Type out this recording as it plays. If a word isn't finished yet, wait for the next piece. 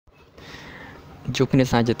ជួបគ្នា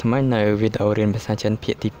សាជាថ្មីនៅវីដេអូរៀនភាសាចិន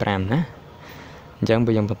ភាគទី5ណាអញ្ចឹង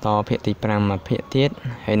បើយើងបន្តភាគទី5មកភាគទៀត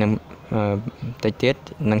ហើយនឹងតិចទៀត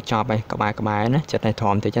នឹងចប់ហើយក្បែរណាចិត្តឲ្យ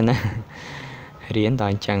ធំតិចណារៀនដ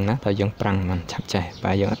ល់អញ្ចឹងណាតើយើងប្រាំងមិនឆាប់ចេះ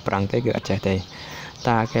បើយើងអត់ប្រាំងទេគឺអត់ចេះទេ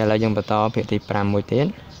តែគេឥឡូវយើងបន្តភាគទី5មួយទៀតអ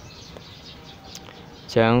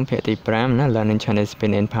ញ្ចឹងភាគទី5ណា Learning Chinese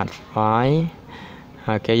Pinyin Part 5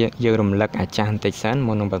ហើយគេយើងរំលឹកអាចារ្យបន្តិចសិន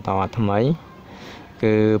មុននឹងបន្តថ្មី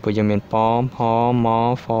គឺពួកយើងមានប៉ផម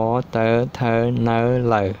ហ្វតថនៅ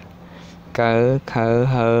លើកខ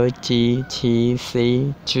ហើជីឈីស៊ី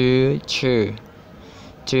ជឺឈឺ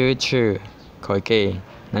ក្រោយគេ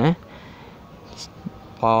ណា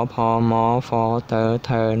ប៉ផមហ្វតថ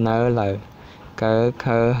នៅលើកខ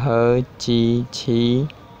ហើជីឈី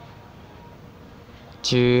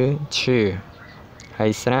ជឺឈឺហើ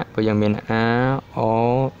យស្រៈពួកយើងមានអាអូ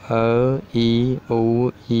អឺអ៊ីអ៊ូ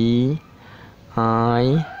អ៊ី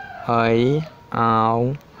I,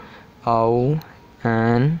 ow,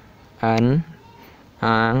 an,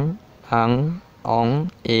 ong,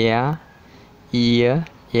 ear,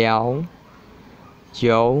 yao,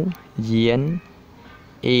 yo, yin,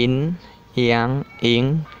 in, yang,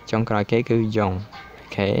 in ចុងក្រោយគេគឺយ៉ងអូ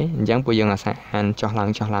ខេអញ្ចឹងពួកយើងអាសាអានចុះឡើង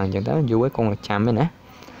អញ្ចឹងទៅយូរឯងគង់ចាំទេណា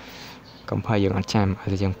កុំភ័យយើងអត់ចាំ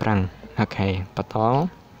ឲ្យយើងប្រាំងអូខេបន្ត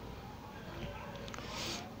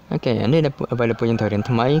អូខេអានេះអ្វីដែលពួកយើងត្រូវរៀន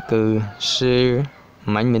ថ្មីគឺsư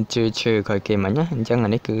មិញមានជឺក្រោយគេមិញណាអញ្ចឹងអា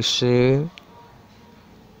នេះគឺsư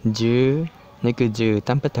ជឺនេះគឺជឺ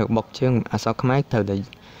តាមពិតត្រូវបុកជើងអក្សរខ្មែរត្រូវតែ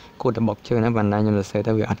គួរតែបុកជើងណាបណ្ដាខ្ញុំសរសេរ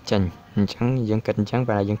ទៅវាអត់ចេញអញ្ចឹងយើងគិតអញ្ចឹងប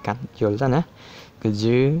ណ្ដាយើងកាត់យល់ទៅណាគឺ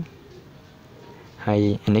ជឺហើយ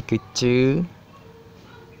អានេះគឺជឺ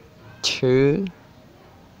ឈឺ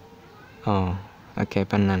អូខេ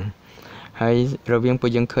ប៉ុណ្ណឹងហើយរវាងពួក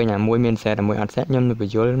យើងឃើញអាមួយមានសេតមួយអត់សេតខ្ញុំនឹងប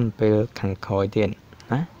ញ្យល់ពេលខាងក្រោយទៀត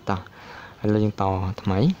ណាតោះឥឡូវយើងតថ្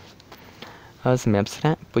មីហើយសម្រាប់ស្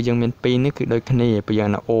រៈពួកយើងមាន2នេះគឺដូចគ្នាពួកយើង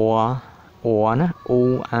ណាអណាអ៊ូ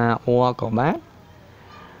អាអក៏បាន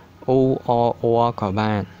អ៊ូអក៏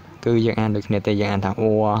បានគឺយើងអានដូចគ្នាទេយើងអានថាអ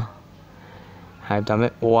ហើយតទៅ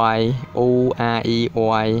អ៊ូអាអ៊ី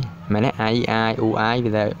មែនទេអ៊ីអ៊ូ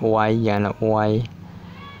វាតែយ៉ាងណា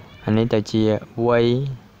អានេះទៅជាវៃ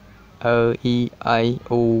អ៊ី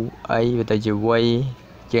អ៊ូវាទៅជាវៃ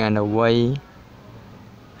ជាអានវៃ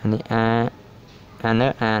អានេះអាន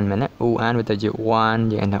អានមែនណាអ៊ូអានវាទៅជាវ៉ាន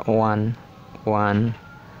យើងអានថាវ៉ាន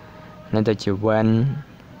នេះទៅជាវ៉ាន់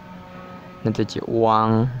នេះទៅជាវ៉ាង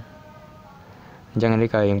អញ្ចឹងនេះ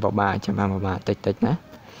ក៏យើងបបាចាំបានបបាតិចណា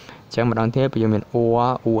អញ្ចឹងម្ដងទៀតយើងមានអ៊ូអា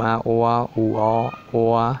អ៊ូអាអ៊ូអាអ៊ីអ៊ូ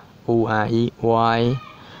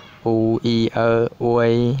អ៊ី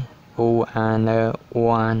អ៊ូអាន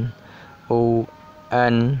វ៉ានអ៊ូអិ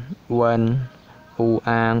នវ៉ាន់អ៊ូ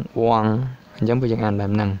អាងវ៉ាងអញ្ចឹងពួកយើងអានបែ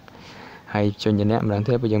បហ្នឹងហើយជនជាអ្នកម្ដង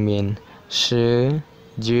ទៀតពួកយើងមានsư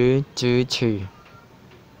ជឺឈឺ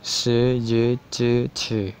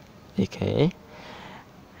អូខេ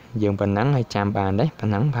យើងប៉ុណ្ណឹងហើយចាំបានទេប៉ុ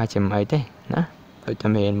ណ្ណឹងថាចាំអីទេណាដូចតែ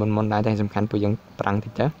មានមុនដែរតែសំខាន់ពួកយើងប្រាំងតិ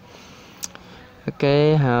ចទៅអូខេ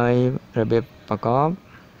ហើយរបៀបប្រកប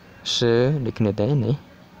sưដូចគ្នាទេនេះ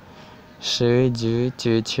sư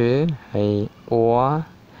ជឺឈឺហើយអ៊ូ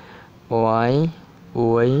អ៊ុយ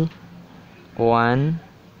វ៉ាន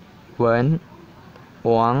វ៉ាន់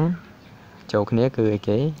វ៉ងចូលគ្នាគឺអី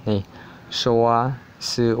គេនេះសួ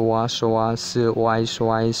sưអ៊ូសួsưអ៊ុយស្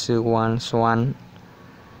វាយsưវ៉ាន់ស្វាន់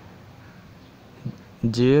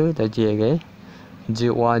ជឺទៅជាគេជឺ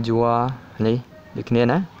អ៊ូនេះដូចគ្នា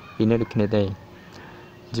ណាពីនេះដូចគ្នាទេ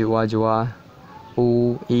ជឺអ៊ូអ៊ូ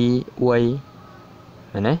អ៊ីអ៊ុយ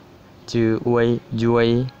មែនទេជឺអ៊ុយយួយ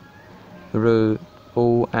ឬអ៊ូ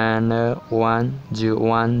អានវ៉ានជឺ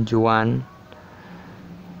វ៉ាន់យួន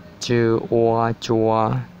ជឺអ៊ូជួ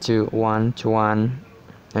ជឺវ៉ាន់ជួន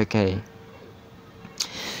អូខេ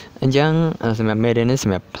អញ្ចឹងសម្រាប់មេរៀននេះស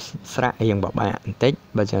ម្រាប់ស្រៈយើងបបាក់បន្តិច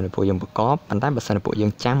បើចាំពួកយើងប្រកបប៉ុន្តែបើសិនពួកយើ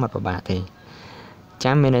ងចាំអត់បបាក់ទេ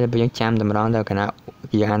ចាំមានន័យថាពួកយើងចាំតែម្ដងទៅកណា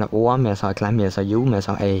យើងអានអ៊ូមានអក្សរខ្លះមានអក្សរ U មានអក្ស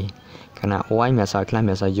រ A កណាអ៊ុយមានអក្សរខ្លះ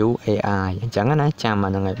មានអក្សរ U AI អញ្ចឹងណាចាំអា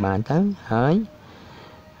ហ្នឹងឲ្យបានទៅហើយ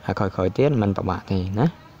ក្រោយទៀតមិនបបាក់ទេណា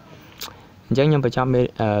អញ្ចឹងខ្ញុំបញ្ចប់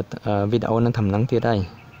វីដេអូនឹងត្រឹមហ្នឹងទៀតហើយ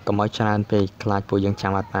កុំឲ្យច្រើនពេកខ្លាចពួកយើង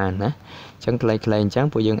ចាំអត់បានណាអញ្ចឹងខ្លីៗអញ្ចឹង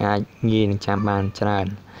ពួកយើងអាចងាយនឹងចាំបានច្រើន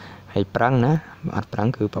ហើយប្រឹងណាអត់ប្រឹង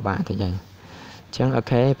គឺពិបាកតិចហើយអញ្ចឹងអូ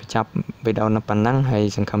ខេបញ្ចប់វីដេអូនៅប៉ុណ្ណឹងហើយ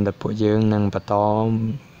សង្ឃឹមថាពួកយើងនឹងបន្ត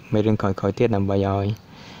មេរៀនក្រោយៗទៀតដើម្បីឲ្យ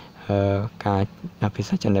ការភា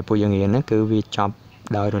សាចិនដែលពួកយើងរៀនហ្នឹងគឺវាចប់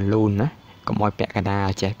ដោយរលូនណាកុំឲ្យពាក់កណ្ដាល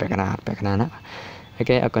ចេះពាក់កណ្ដាលណាអូ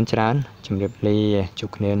ខេអរគុណច្រើនជម្រាបលាជួប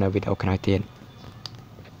គ្នានៅវីដេអូក្រោយទៀត